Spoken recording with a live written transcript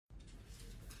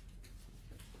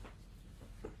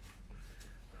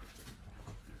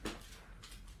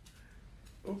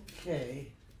Okay.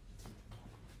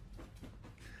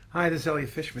 Hi, this is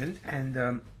Elliot Fishman,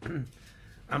 and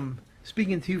I'm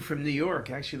speaking to you from New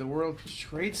York. Actually, the World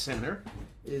Trade Center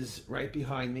is right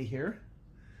behind me here.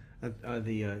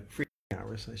 The free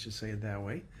hours, I should say it that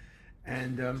way.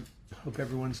 And hope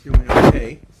everyone's doing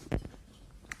okay.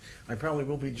 I probably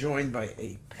will be joined by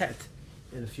a pet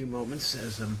in a few moments,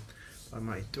 as on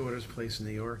my daughter's place in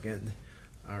New York, and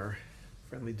our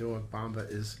friendly dog Bamba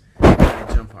is going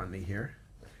to jump on me here.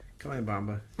 Come on,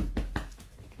 Bamba.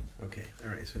 Okay, all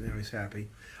right, so now he's happy.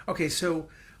 Okay, so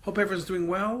hope everyone's doing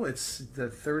well. It's the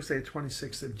Thursday, the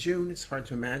 26th of June. It's hard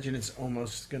to imagine it's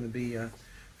almost going to be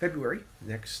February,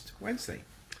 next Wednesday.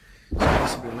 So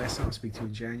this will be the last time I'll speak to you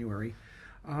in January.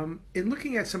 In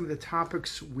looking at some of the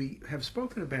topics we have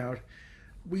spoken about,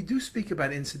 we do speak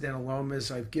about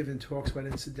incidentalomas. I've given talks about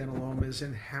incidentalomas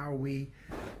and how we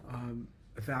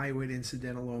evaluate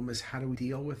incidentalomas, how do we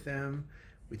deal with them.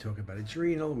 We talk about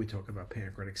adrenal, we talk about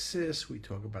pancreatic cysts, we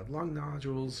talk about lung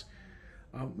nodules,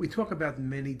 we talk about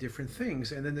many different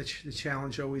things. And then the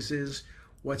challenge always is,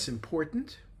 what's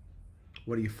important?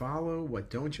 What do you follow? What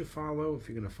don't you follow? If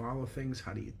you're going to follow things,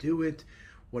 how do you do it?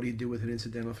 What do you do with an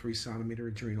incidental 3-centimeter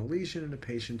adrenal lesion in a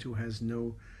patient who has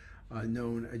no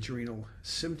known adrenal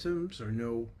symptoms or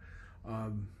no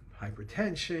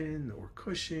hypertension or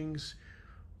Cushing's?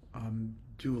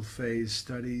 Dual phase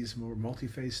studies, more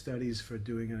multi-phase studies for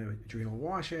doing an adrenal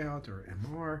washout or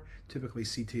MR. Typically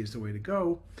CT is the way to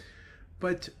go,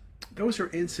 but those are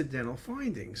incidental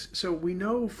findings. So we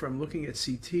know from looking at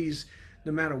CTs,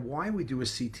 no matter why we do a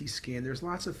CT scan, there's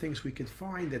lots of things we could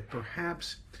find that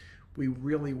perhaps we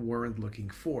really weren't looking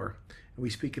for. And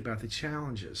we speak about the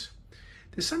challenges.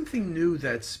 There's something new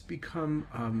that's become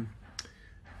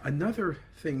another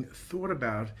thing thought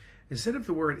about. Instead of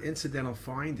the word incidental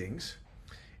findings,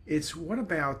 it's what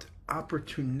about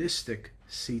opportunistic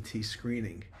CT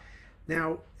screening?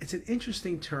 Now, it's an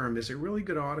interesting term. There's a really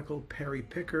good article, Perry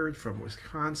Pickard from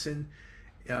Wisconsin,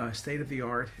 state of the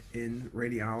art in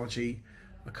radiology,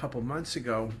 a couple months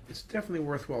ago. It's definitely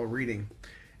worthwhile reading.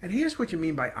 And here's what you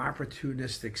mean by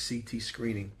opportunistic CT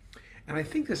screening. And I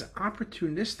think this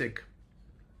opportunistic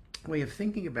way of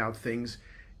thinking about things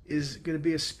is going to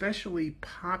be especially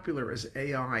popular as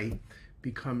AI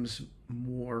becomes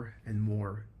more and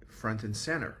more front and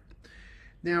center.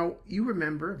 Now, you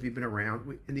remember, if you've been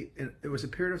around, there was a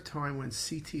period of time when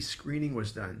CT screening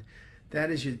was done.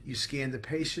 That is, you scanned the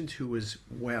patient who was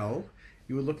well.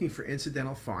 You were looking for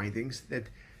incidental findings that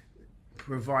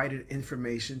provided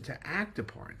information to act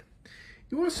upon.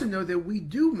 You also know that we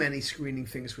do many screening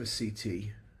things with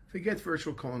CT. Forget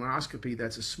virtual colonoscopy,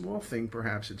 that's a small thing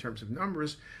perhaps in terms of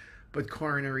numbers, but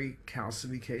coronary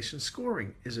calcification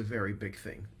scoring is a very big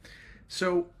thing.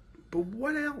 So, but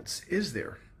what else is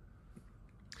there?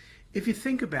 If you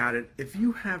think about it, if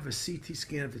you have a CT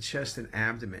scan of the chest and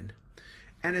abdomen,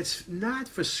 and it's not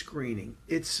for screening,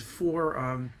 it's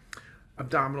for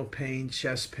abdominal pain,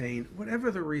 chest pain, whatever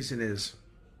the reason is,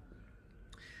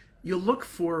 you look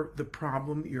for the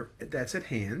problem that's at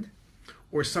hand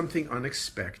or something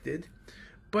unexpected.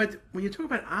 But when you talk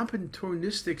about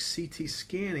opportunistic CT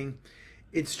scanning,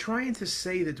 it's trying to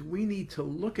say that we need to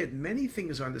look at many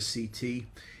things on the CT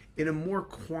in a more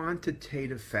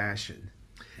quantitative fashion.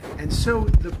 And so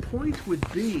the point would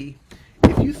be,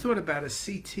 if you thought about a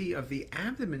CT of the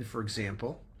abdomen, for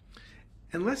example,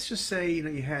 and let's just say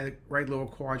you had right lower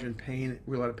quadrant pain,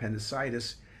 real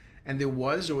appendicitis, and there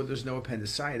was or there's no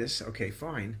appendicitis, okay,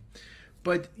 fine.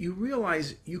 But you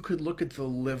realize you could look at the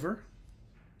liver,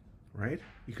 right?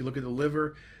 You could look at the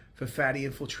liver for fatty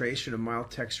infiltration or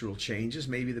mild textural changes.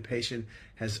 Maybe the patient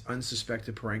has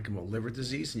unsuspected parenchymal liver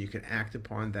disease and you can act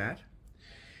upon that.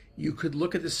 You could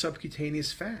look at the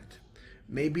subcutaneous fat.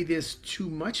 Maybe there's too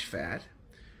much fat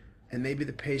and maybe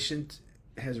the patient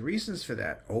has reasons for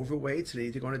that. Overweight, so they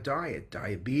need to go on a diet,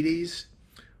 diabetes,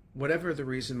 whatever the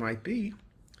reason might be,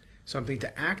 something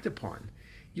to act upon.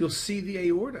 You'll see the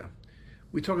aorta.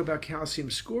 We talk about calcium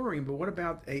scoring, but what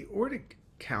about aortic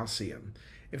calcium?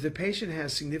 If the patient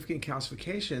has significant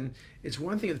calcification, it's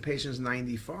one thing if the patient is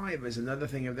 95, it's another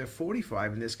thing if they're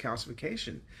 45 and there's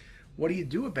calcification. What do you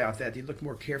do about that? Do you look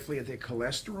more carefully at their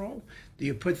cholesterol? Do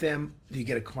you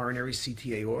get a coronary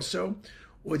CTA also?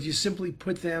 Or do you simply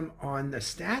put them on the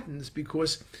statins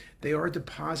because they are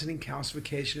depositing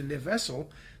calcification in their vessel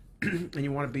and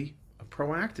you want to be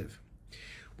proactive?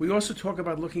 We also talk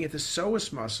about looking at the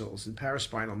psoas muscles and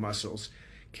paraspinal muscles.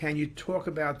 Can you talk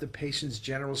about the patient's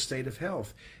general state of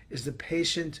health? Is the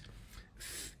patient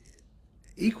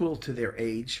equal to their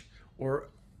age or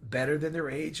better than their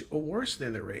age or worse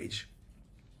than their age?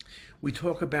 We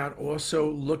talk about also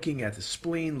looking at the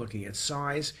spleen, looking at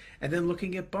size, and then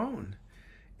looking at bone.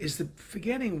 Is the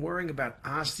forgetting worrying about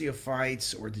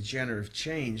osteophytes or degenerative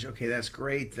change? Okay, that's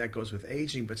great. That goes with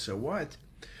aging, but so what?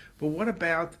 But what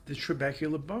about the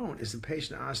trabecular bone? Is the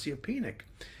patient osteopenic?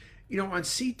 You know, on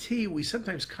CT, we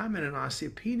sometimes comment on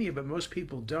osteopenia, but most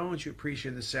people don't. You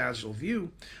appreciate the sagittal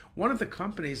view. One of the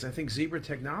companies, I think Zebra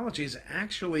Technologies,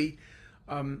 actually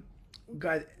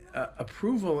got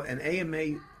approval and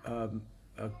AMA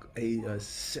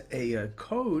a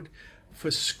code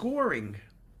for scoring,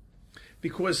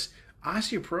 because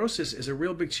osteoporosis is a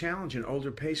real big challenge in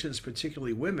older patients,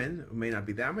 particularly women who may not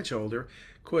be that much older,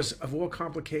 because of all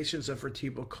complications of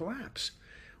vertebral collapse.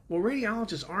 Well,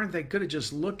 radiologists aren't that good at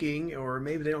just looking, or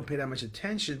maybe they don't pay that much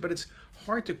attention, but it's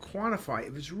hard to quantify.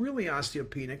 If it's really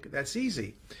osteopenic, that's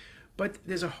easy. But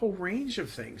there's a whole range of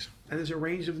things, and there's a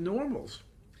range of normals.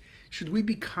 Should we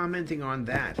be commenting on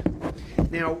that?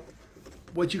 Now,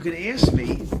 what you can ask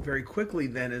me very quickly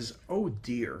then is, oh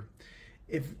dear,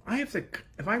 if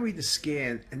I read the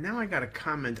scan and now I got to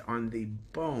comment on the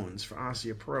bones for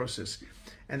osteoporosis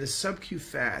and the subcu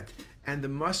fat and the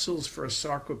muscles for a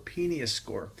sarcopenia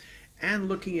score, and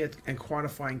looking at and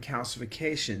quantifying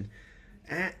calcification,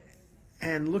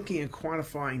 and looking at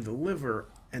quantifying the liver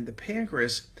and the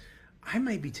pancreas, I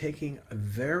might be taking a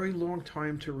very long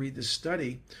time to read the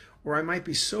study, or I might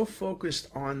be so focused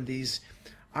on these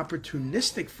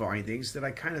opportunistic findings that I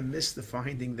kind of miss the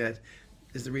finding that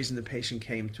is the reason the patient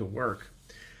came to work.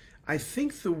 I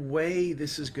think the way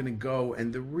this is going to go,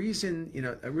 and the reason, you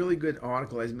know, a really good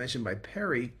article as mentioned by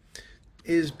Perry,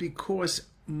 is because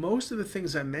most of the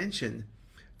things I mentioned,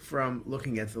 from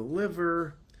looking at the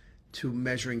liver, to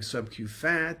measuring subcu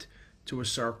fat, to a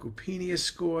sarcopenia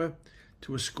score,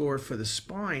 to a score for the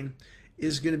spine,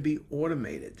 is going to be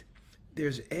automated.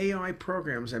 There's AI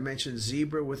programs. I mentioned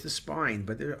Zebra with the spine,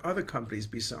 but there are other companies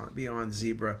beyond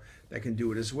Zebra that can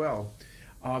do it as well.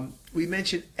 We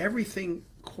mentioned everything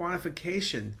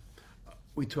quantification.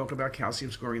 We talk about calcium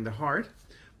scoring in the heart.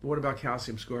 But what about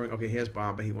calcium scoring? Okay, here's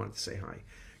Baba. He wanted to say hi.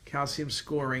 Calcium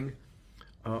scoring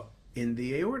in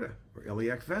the aorta or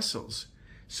iliac vessels.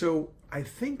 So I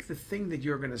think the thing that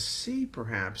you're going to see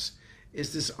perhaps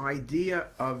is this idea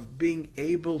of being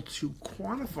able to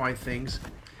quantify things,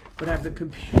 but have the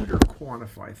computer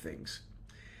quantify things.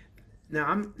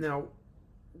 Now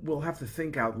we'll have to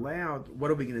think out loud.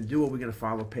 What are we going to do? Are we going to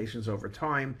follow patients over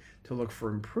time to look for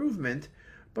improvement?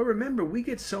 But remember, we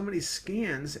get so many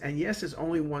scans, and yes, it's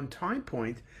only one time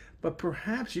point, but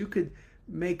perhaps you could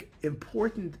make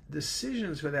important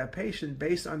decisions for that patient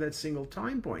based on that single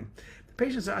time point. If the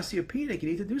patient's osteopenic, you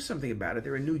need to do something about it.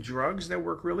 There are new drugs that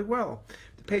work really well.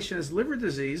 If the patient has liver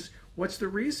disease, what's the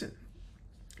reason?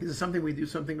 Is it something we do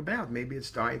something about? Maybe it's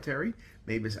dietary,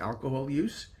 maybe it's alcohol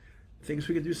use, things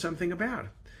we could do something about.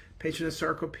 Patient has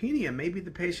sarcopenia, maybe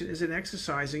the patient isn't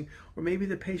exercising, or maybe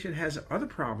the patient has other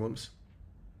problems,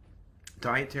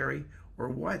 dietary or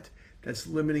what, that's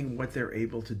limiting what they're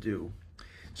able to do.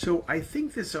 So I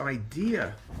think this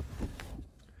idea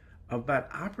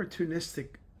about opportunistic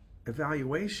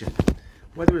evaluation,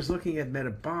 whether it's looking at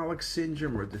metabolic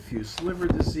syndrome or diffuse liver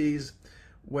disease,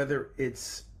 whether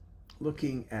it's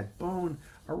looking at bone,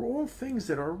 are all things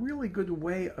that are a really good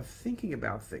way of thinking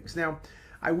about things. Now,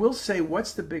 I will say,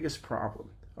 what's the biggest problem?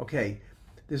 Okay,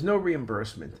 there's no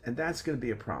reimbursement, and that's going to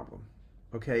be a problem.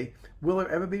 Okay, will there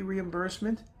ever be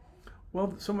reimbursement?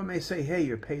 Well, someone may say, hey,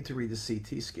 you're paid to read the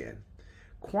CT scan.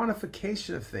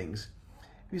 Quantification of things.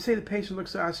 If you say the patient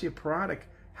looks osteoporotic,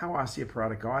 how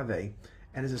osteoporotic are they?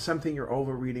 And is it something you're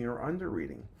over-reading or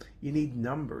under-reading? You need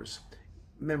numbers.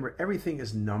 Remember, everything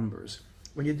is numbers.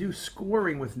 When you do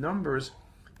scoring with numbers,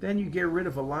 then you get rid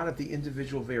of a lot of the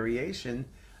individual variation,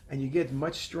 and you get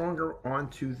much stronger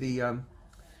onto the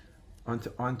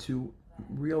onto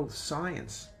real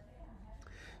science.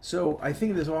 So I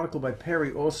think this article by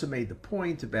Perry also made the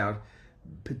point about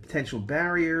potential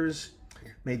barriers,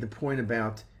 made the point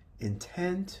about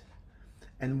intent,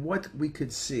 and what we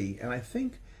could see. And I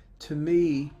think, to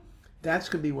me, that's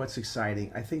going to be what's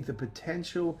exciting. I think the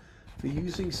potential for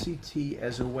using CT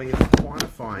as a way of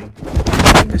quantifying,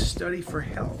 doing a study for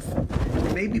health.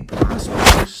 It may be possible,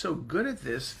 we're so good at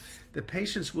this, that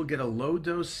patients will get a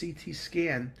low-dose CT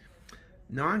scan,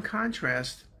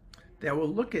 non-contrast, that will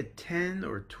look at 10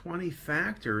 or 20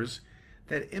 factors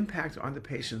that impact on the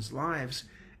patient's lives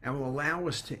and will allow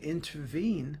us to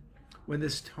intervene when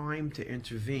it's time to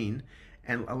intervene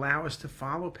and allow us to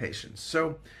follow patients.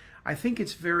 So I think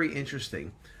it's very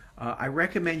interesting. I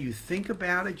recommend you think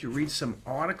about it, you read some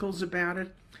articles about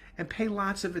it, and pay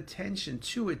lots of attention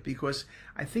to it, because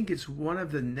I think it's one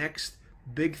of the next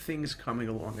big things coming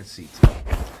along at CT.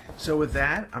 So with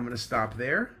that, I'm going to stop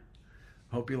there.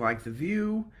 Hope you like the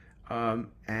view,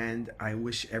 and I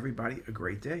wish everybody a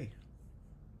great day.